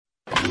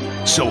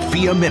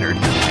Sophia Minnaert.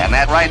 And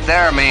that right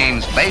there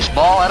means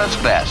baseball at its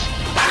best.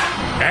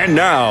 And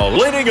now,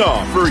 leading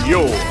off for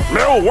your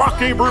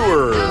Milwaukee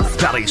Brewers,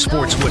 Bally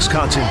Sports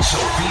Wisconsin,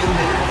 Sophia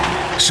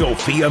Minnaert.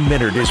 Sophia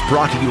Minnaert is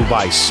brought to you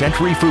by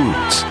Century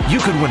Foods. You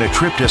could win a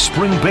trip to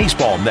spring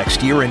baseball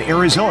next year in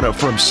Arizona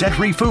from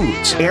Century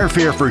Foods.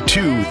 Airfare for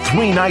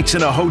 2-3 nights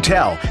in a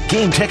hotel,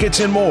 game tickets,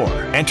 and more.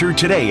 Enter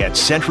today at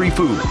Century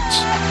Foods.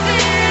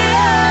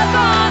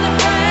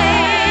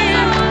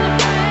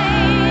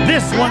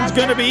 This one's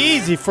going to be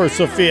easy for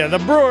Sophia. The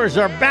Brewers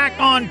are back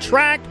on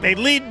track. They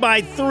lead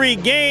by 3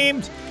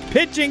 games.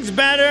 Pitching's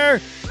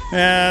better.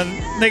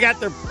 And they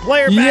got their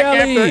player back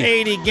after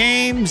 80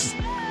 games.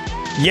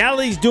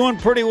 Yali's doing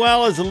pretty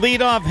well as a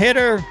leadoff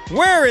hitter.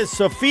 Where is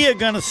Sophia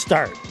going to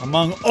start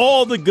among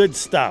all the good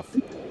stuff?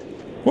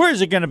 Where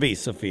is it going to be,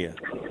 Sophia?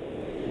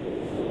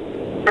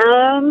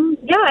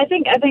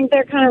 I think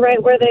they're kind of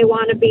right where they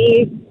want to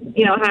be,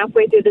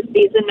 halfway through the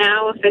season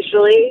now,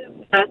 officially,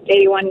 past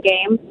 81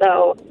 games.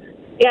 So,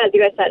 yeah, as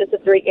you guys said, it's a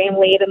 3-game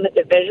lead in the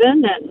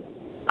division. And,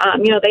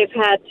 they've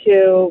had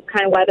to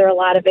kind of weather a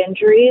lot of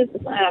injuries,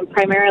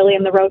 primarily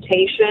in the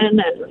rotation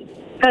and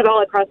kind of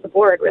all across the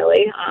board,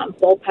 really,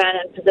 bullpen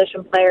and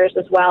position players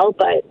as well.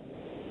 But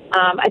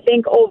I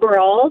think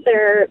overall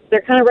they're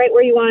kind of right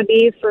where you want to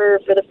be for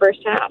the first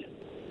half.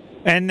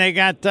 And they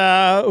got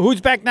who's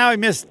back now?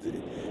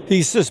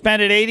 He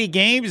suspended 80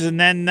 games, and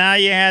then now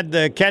you had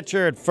the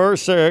catcher at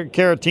first,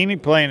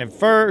 Caratini playing at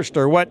first,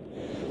 or what?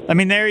 I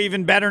mean, they're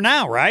even better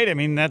now, right? I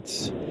mean,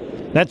 that's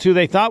who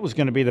they thought was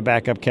going to be the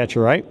backup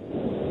catcher, right?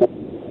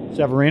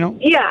 Severino?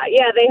 Yeah,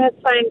 they had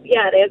signed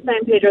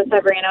Pedro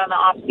Severino in the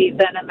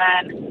offseason, and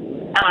then,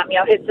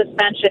 his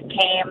suspension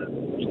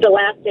came the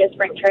last day of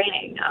spring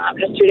training,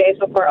 just 2 days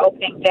before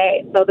opening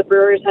day. So the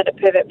Brewers had to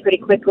pivot pretty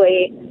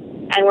quickly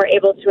and were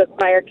able to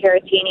acquire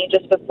Caratini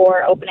just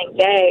before opening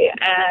day.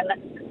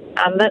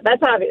 And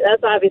that's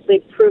obviously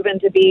proven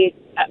to be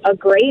a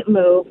great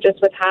move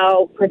just with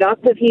how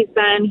productive he's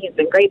been. He's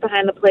been great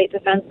behind the plate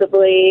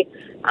defensively.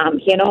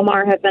 He and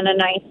Omar have been a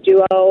nice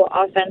duo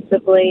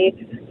offensively.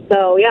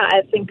 So, yeah,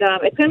 I think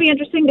it's going to be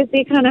interesting to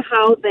see kind of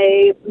how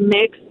they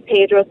mix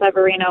Pedro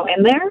Severino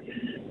in there.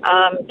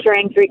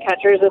 Carrying 3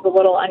 catchers is a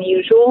little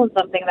unusual and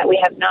something that we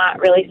have not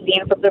really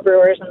seen from the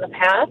Brewers in the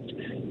past.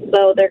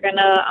 So they're going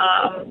to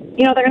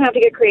have to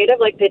get creative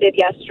like they did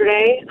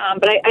yesterday.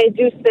 But I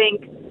do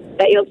think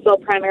that you'll still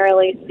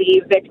primarily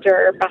see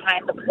Victor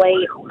behind the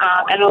plate,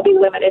 and it'll be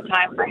limited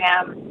time for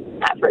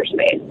him at first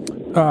base.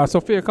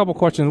 Sophia, a couple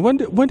questions.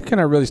 When can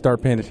I really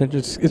start paying attention?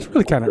 It's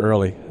really kind of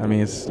early. I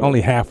mean, it's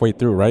only halfway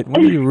through, right?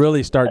 When do you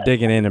really start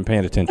digging in and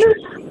paying attention?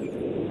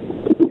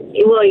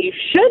 Well, you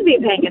should be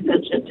paying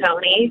attention,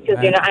 Tony, because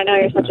I know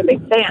you're such a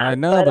big fan. I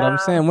know, but I'm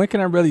saying, when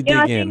can I really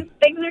dig in?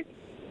 Things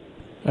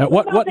are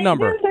what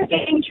number? Things are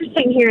getting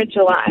interesting here in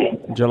July.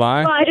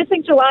 July? Well, I just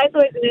think July is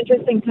always an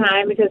interesting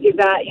time because you've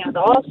got the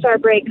All-Star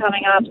break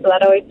coming up, so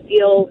that always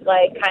feels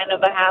like kind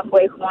of a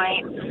halfway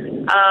point.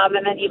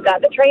 And then you've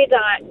got the trade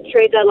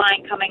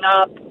deadline coming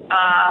up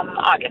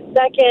August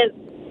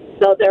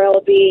 2nd. So there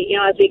will be,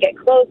 as we get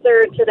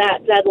closer to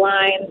that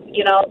deadline,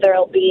 there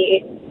will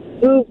be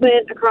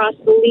movement across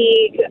the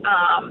league.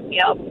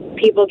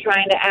 People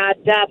trying to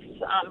add depth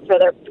for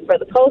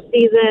the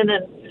postseason,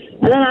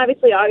 and then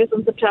obviously August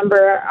and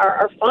September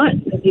are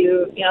fun because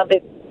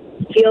they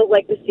feel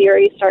like the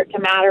series start to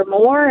matter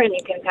more, and you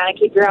can kind of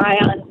keep your eye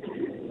on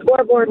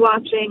scoreboard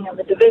watching and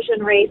the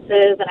division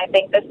races. And I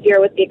think this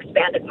year with the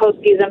expanded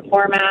postseason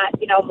format,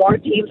 more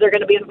teams are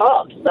going to be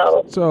involved.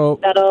 So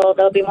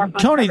that'll be more fun.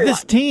 Tony,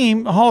 this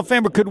team, Hall of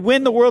Famer, could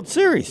win the World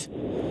Series.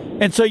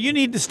 And so you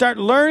need to start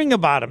learning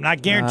about them.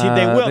 Not guaranteed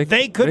they will.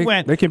 They could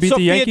win. They can beat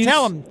Sophia, the Yankees?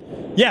 Tell them.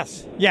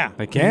 Yes. Yeah.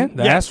 They can?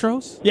 The yes.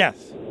 Astros? Yes.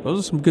 Those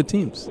are some good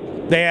teams.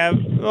 They have.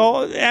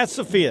 Oh, ask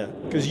Sophia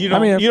because you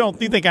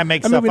think I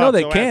make stuff up. We know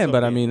they so can,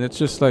 but I mean, it's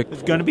just like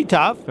it's going to be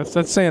tough.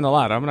 That's saying a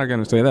lot. I'm not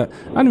going to say that.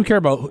 I don't care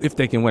about if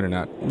they can win or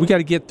not. We got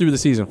to get through the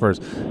season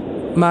first.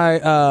 My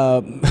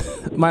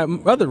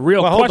other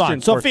real question. Hold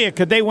on, Sophia.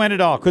 Could they win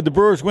it all? Could the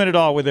Brewers win it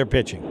all with their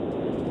pitching?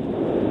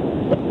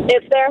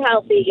 If they're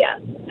healthy,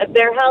 yes. If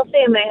they're healthy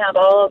and they have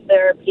all of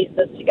their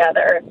pieces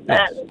together,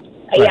 then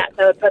yes,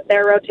 I would put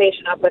their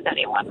rotation up with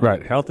anyone.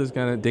 Right. Health is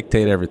going to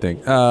dictate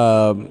everything.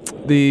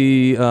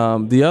 The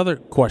other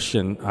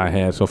question I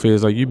had, Sophia,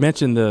 is like you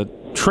mentioned the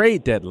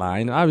trade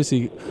deadline.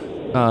 Obviously,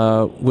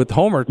 with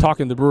Homer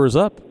talking the Brewers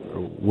up,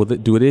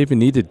 do they even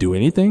need to do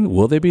anything?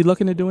 Will they be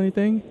looking to do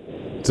anything?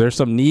 Is there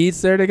some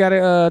needs there they got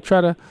to try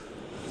to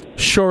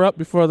shore up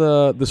before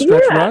the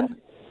stretch run?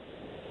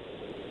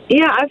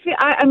 Yeah,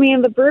 I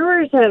mean, the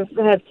Brewers have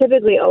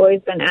typically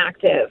always been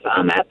active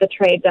at the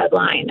trade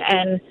deadline,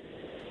 and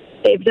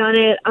they've done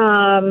it.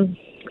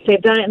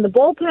 They've done it in the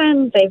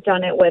bullpen. They've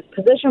done it with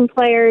position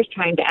players,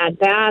 trying to add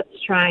bats,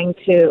 trying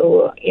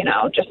to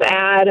just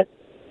add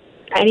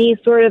any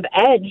sort of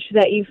edge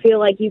that you feel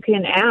like you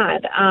can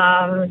add.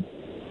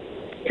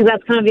 Because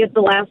that's kind of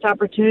the last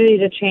opportunity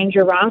to change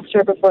your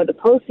roster before the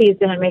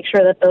postseason and make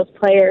sure that those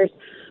players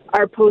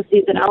are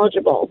postseason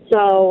eligible.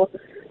 So.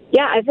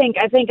 Yeah, I think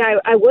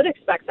I would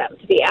expect them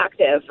to be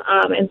active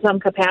in some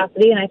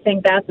capacity, and I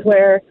think that's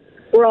where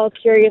we're all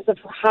curious of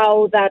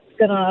how that's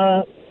going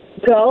to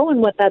go and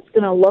what that's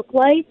going to look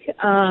like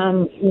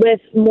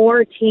with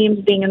more teams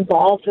being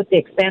involved with the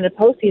expanded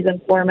postseason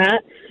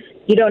format.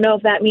 You don't know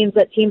if that means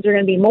that teams are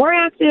going to be more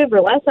active or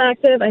less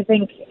active. I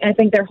think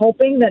they're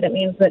hoping that it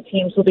means that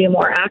teams will be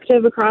more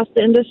active across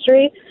the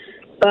industry.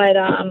 But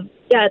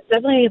yeah, it's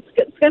going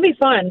to be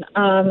fun.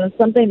 It's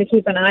something to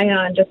keep an eye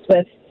on, just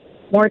with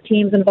more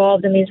teams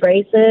involved in these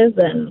races,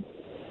 and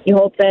you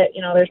hope that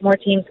there's more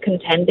teams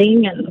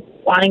contending and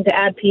wanting to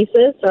add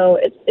pieces. So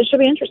it should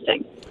be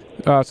interesting.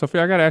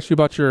 Sophia, I got to ask you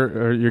about your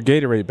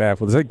Gatorade bath.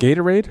 Was that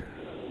Gatorade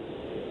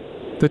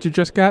that you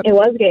just got? It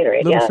was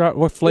Gatorade, yeah. Shot.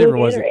 What flavor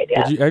was it?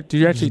 Yeah. Did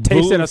you actually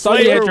taste Blue it? I saw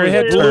you had your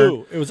head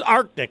turned. It was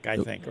Arctic, I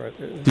think.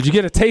 Did you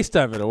get a taste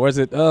of it, or was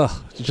it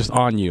just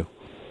on you?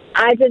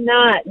 I did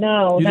not.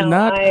 No, you did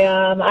not?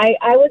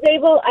 I was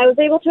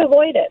able to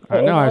avoid it.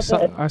 I know.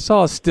 I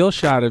saw a still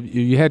shot of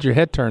you. You had your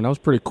head turned. That was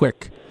pretty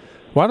quick.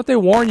 Why don't they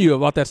warn you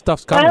about that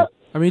stuff's coming?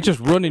 I mean, just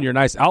ruining your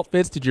nice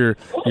outfits. Did your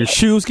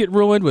shoes get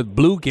ruined with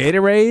blue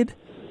Gatorade?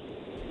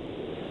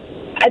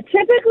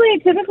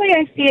 Typically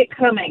I see it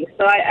coming,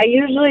 so I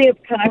usually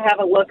kind of have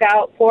a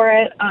lookout for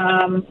it.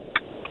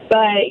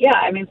 But yeah,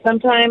 I mean,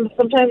 sometimes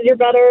you're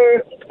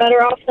better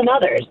off than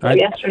others. So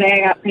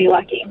yesterday I got pretty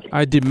lucky.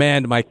 I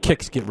demand my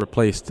kicks get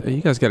replaced. Hey,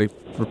 you guys got to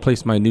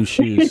replace my new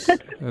shoes.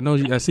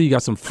 I see you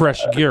got some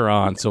fresh gear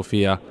on,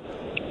 Sophia.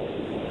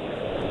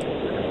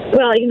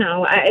 Well,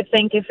 I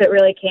think if it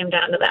really came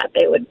down to that,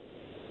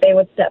 they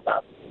would step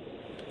up.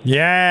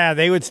 Yeah,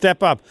 they would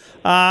step up.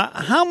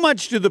 How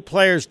much do the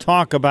players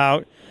talk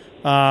about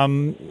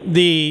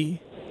the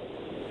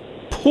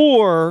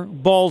poor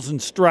balls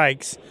and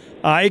strikes?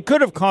 It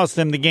could have cost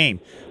them the game.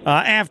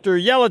 After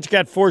Yelich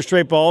got 4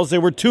 straight balls,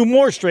 there were 2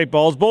 more straight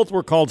balls. Both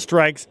were called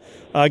strikes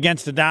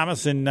against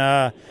Adames, and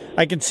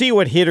I can see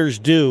what hitters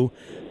do.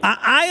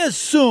 I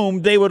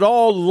assume they would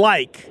all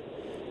like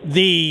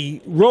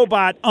the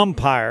robot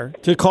umpire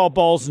to call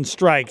balls and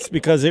strikes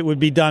because it would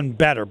be done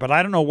better. But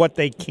I don't know what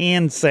they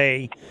can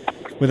say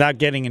without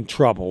getting in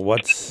trouble.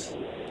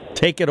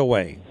 Take it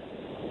away.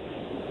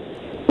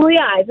 Well,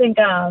 yeah, I think,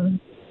 you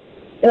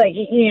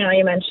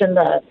mentioned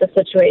the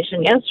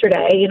situation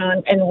yesterday,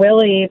 and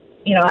Willie,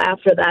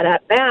 after that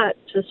at bat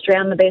to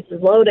strand the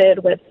bases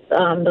loaded with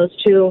those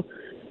 2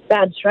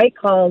 bad strike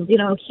calls,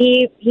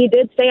 he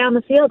did stay on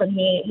the field, and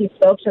he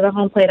spoke to the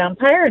home plate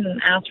umpire and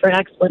asked for an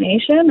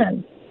explanation.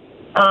 And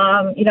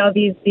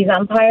these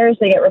umpires,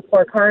 they get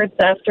report cards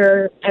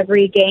after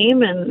every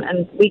game,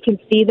 and we can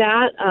see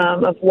that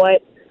of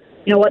what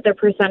their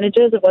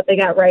percentages of what they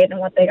got right and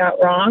what they got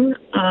wrong.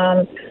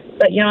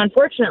 But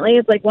unfortunately,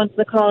 it's like once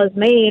the call is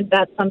made,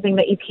 that's something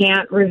that you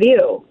can't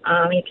review.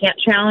 You can't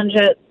challenge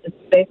it. It's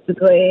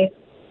basically,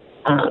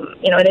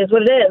 it is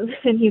what it is,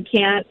 and you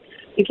can't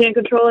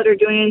control it or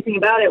do anything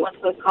about it once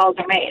those calls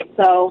are made.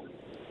 So,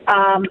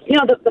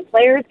 the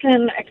players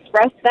can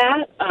express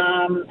that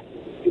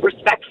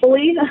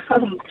respectfully,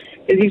 because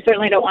you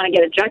certainly don't want to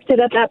get ejected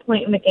at that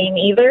point in the game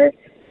either.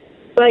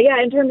 But yeah,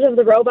 in terms of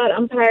the robot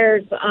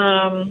umpires,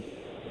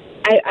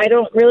 I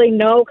don't really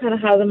know kind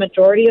of how the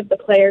majority of the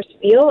players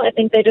feel. I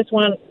think they just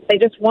want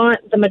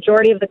the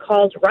majority of the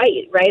calls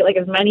right? Like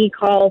as many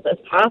calls as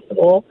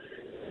possible,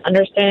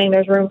 understanding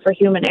there's room for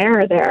human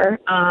error there.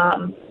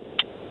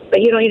 But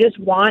you just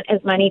want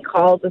as many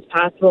calls as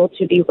possible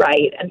to be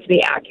right and to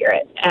be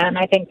accurate. And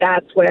I think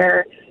that's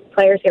where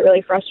players get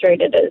really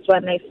frustrated, is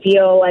when they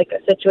feel like a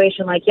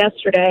situation like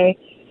yesterday,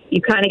 you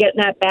kind of get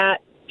that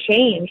bat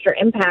changed or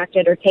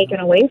impacted or taken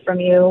away from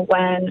you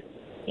when,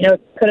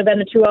 it could have been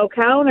a 2-0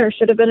 count or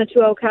should have been a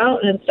 2-0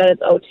 count, and instead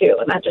it's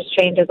 0-2. And that just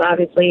changes,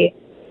 obviously,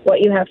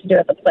 what you have to do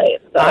at the plate.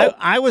 So,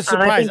 I was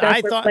surprised.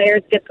 I thought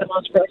players get the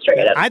most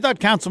frustrated. I thought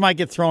Counsell might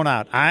get thrown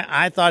out.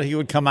 I thought he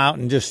would come out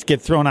and just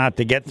get thrown out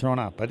to get thrown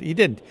out, but he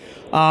didn't.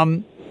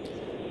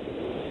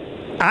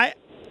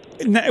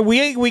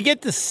 We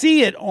get to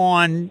see it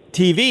on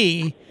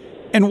TV,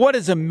 and what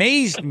has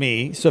amazed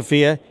me,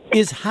 Sophia,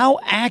 is how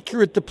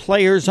accurate the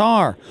players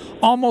are.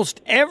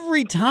 Almost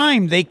every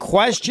time they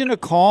question a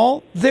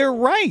call, they're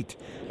right.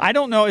 I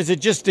don't know. Is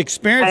it just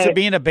experience of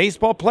being a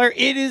baseball player?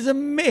 It is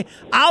amazing.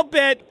 I'll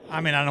bet.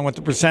 I don't know what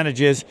the percentage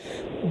is,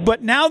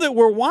 but now that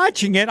we're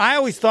watching it, I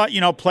always thought,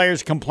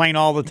 players complain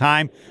all the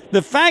time.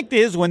 The fact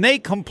is, when they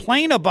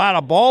complain about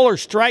a ball or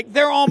strike,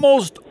 they're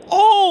almost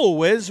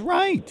always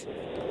right.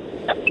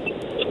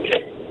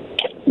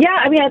 Yeah,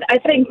 I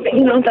think,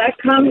 that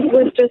comes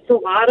with just a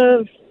lot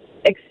of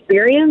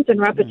experience and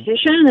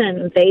repetition,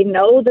 and they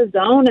know the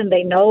zone and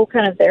they know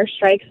kind of their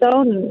strike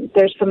zone, and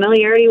there's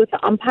familiarity with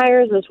the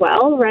umpires as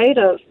well, right?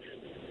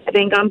 I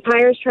think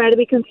umpires try to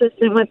be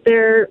consistent with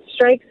their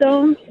strike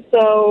zones.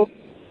 So,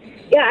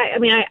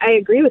 yeah, I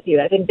agree with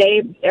you. I think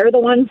they're the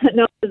ones that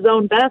know the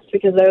zone best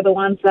because they're the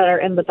ones that are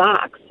in the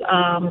box.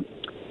 And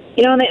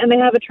they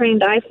have a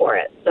trained eye for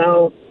it.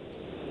 So,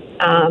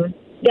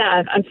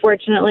 yeah,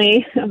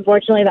 unfortunately,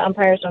 the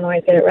umpires don't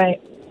always get it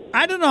right.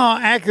 I don't know how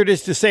accurate it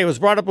is to say. It was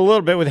brought up a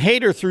little bit with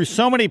Hader threw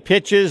so many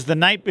pitches the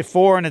night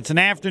before, and it's an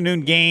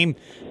afternoon game.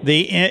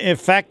 The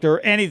effect or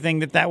anything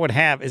that would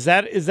have is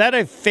that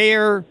a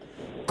fair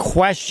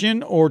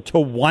question, or to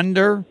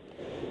wonder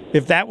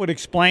if that would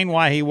explain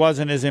why he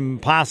wasn't as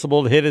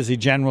impossible to hit as he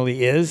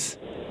generally is?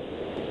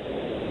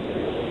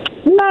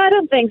 No, I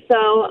don't think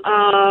so.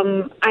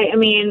 I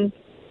mean,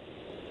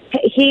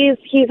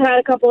 he's had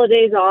a couple of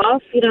days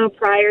off,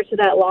 prior to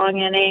that long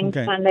inning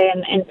Sunday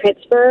in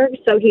Pittsburgh.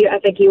 So I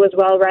think he was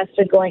well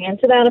rested going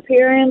into that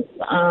appearance.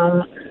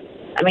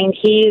 I mean,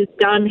 he's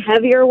done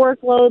heavier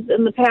workloads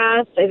in the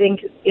past. I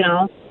think,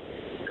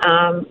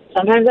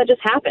 sometimes that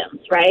just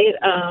happens, right?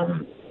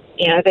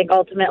 I think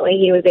ultimately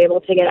he was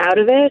able to get out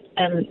of it,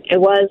 and it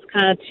was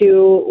kind of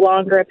 2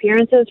 longer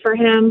appearances for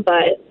him,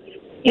 but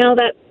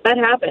that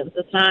happens.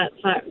 It's not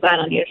that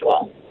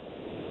unusual.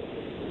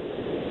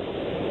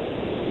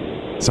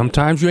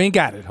 Sometimes you ain't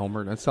got it,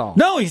 Homer. That's all.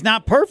 No, he's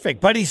not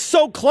perfect, but he's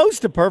so close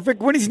to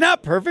perfect. When he's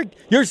not perfect,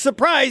 you're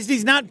surprised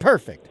he's not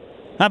perfect.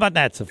 How about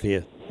that,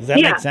 Sophia? Does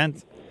that make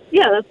sense?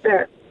 Yeah, that's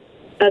fair.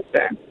 That's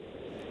fair.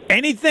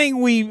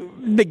 Anything we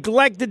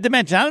neglected to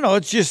mention? I don't know.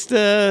 It's just...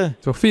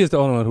 Sophia's the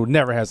only one who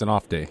never has an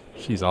off day.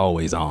 She's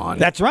always on.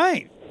 That's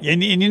right.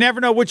 And you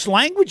never know which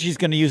language she's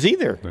going to use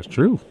either. That's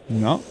true.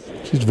 No.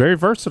 She's very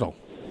versatile.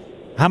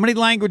 How many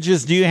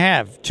languages do you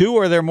have? 2,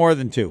 or are there more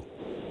than 2?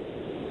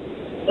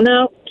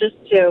 No, just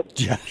 2.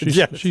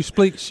 She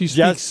speaks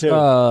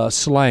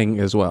slang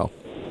as well.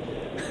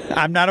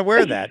 I'm not aware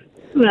of that.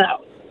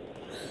 No.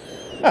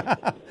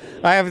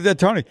 I have the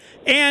Tony.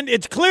 And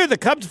it's clear the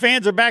Cubs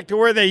fans are back to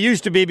where they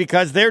used to be,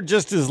 because they're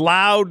just as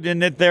loud,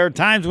 and that there are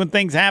times when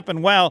things happen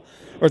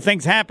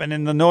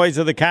and the noise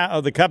of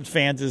the Cubs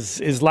fans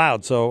is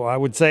loud. So I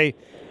would say,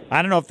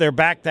 I don't know if they're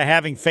back to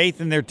having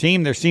faith in their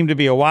team. There seemed to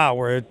be a while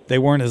where they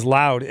weren't as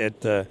loud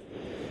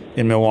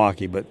in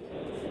Milwaukee, but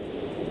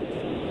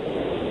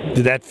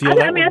did that feel I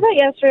thought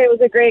yesterday was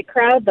a great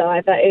crowd, though.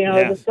 I thought,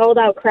 it was a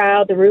sold-out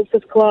crowd. The roof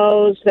was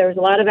closed. There was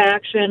a lot of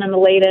action in the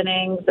late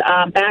innings,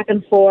 back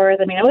and forth.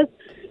 I mean, it was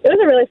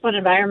a really fun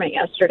environment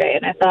yesterday,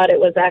 and I thought it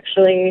was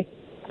actually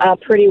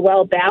pretty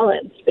well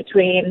balanced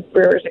between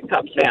Brewers and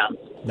Cubs fans.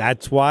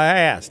 That's why I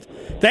asked.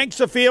 Thanks,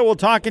 Sophia. We'll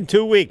talk in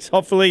 2 weeks.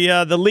 Hopefully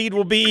the lead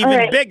will be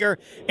even bigger,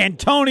 and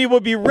Tony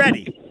will be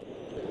ready.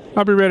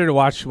 I'll be ready to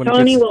watch when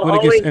Tony it gets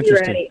always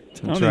interesting. Be ready.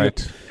 That's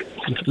right.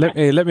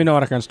 Let me know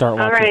when I can start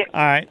watching.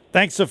 All right.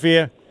 Thanks,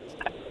 Sophia.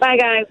 Bye,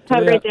 guys.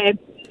 Have a great day.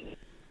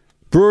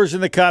 Brewers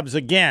and the Cubs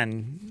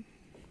again.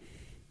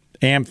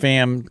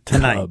 AmFam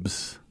tonight.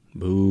 Cubs.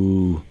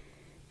 Boo.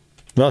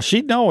 Well,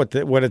 she'd know what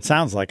it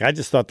sounds like. I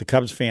just thought the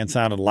Cubs fans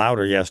sounded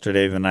louder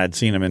yesterday than I'd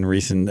seen them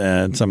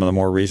in some of the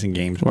more recent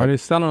games. Why are they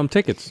selling them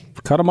tickets?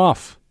 Cut them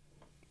off.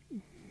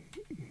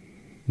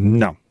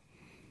 No.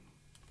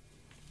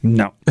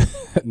 No.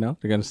 No?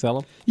 They're going to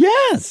sell them?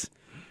 Yes.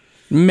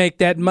 Make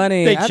that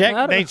money. They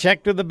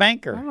checked with the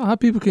banker. I don't know how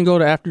people can go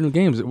to afternoon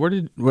games. Where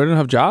they don't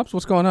have jobs?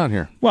 What's going on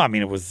here? Well, I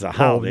mean, it was a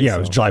holiday. It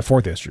was July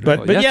 4th yesterday.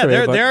 But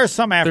there are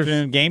some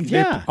afternoon games.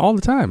 Yeah, all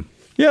the time.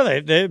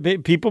 Yeah, they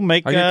people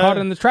make. I get caught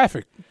in the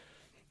traffic,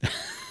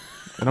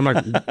 and I'm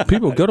like,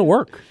 people go to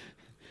work.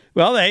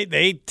 Well,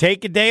 they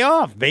take a day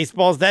off.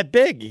 Baseball's that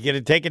big. You get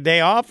to take a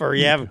day off, or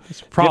you have.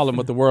 It's a problem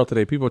with the world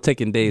today. People are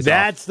taking days off.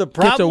 That's the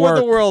problem with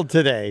the world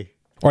today.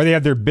 Or they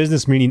have their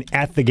business meeting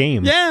at the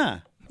game. Yeah.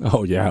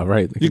 Oh, yeah,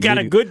 right. You got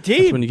a good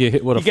team. That's when you get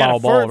hit with a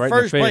foul ball right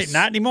in the face.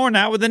 Not anymore.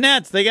 Not with the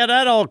Nets. They got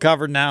that all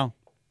covered now.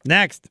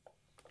 Next.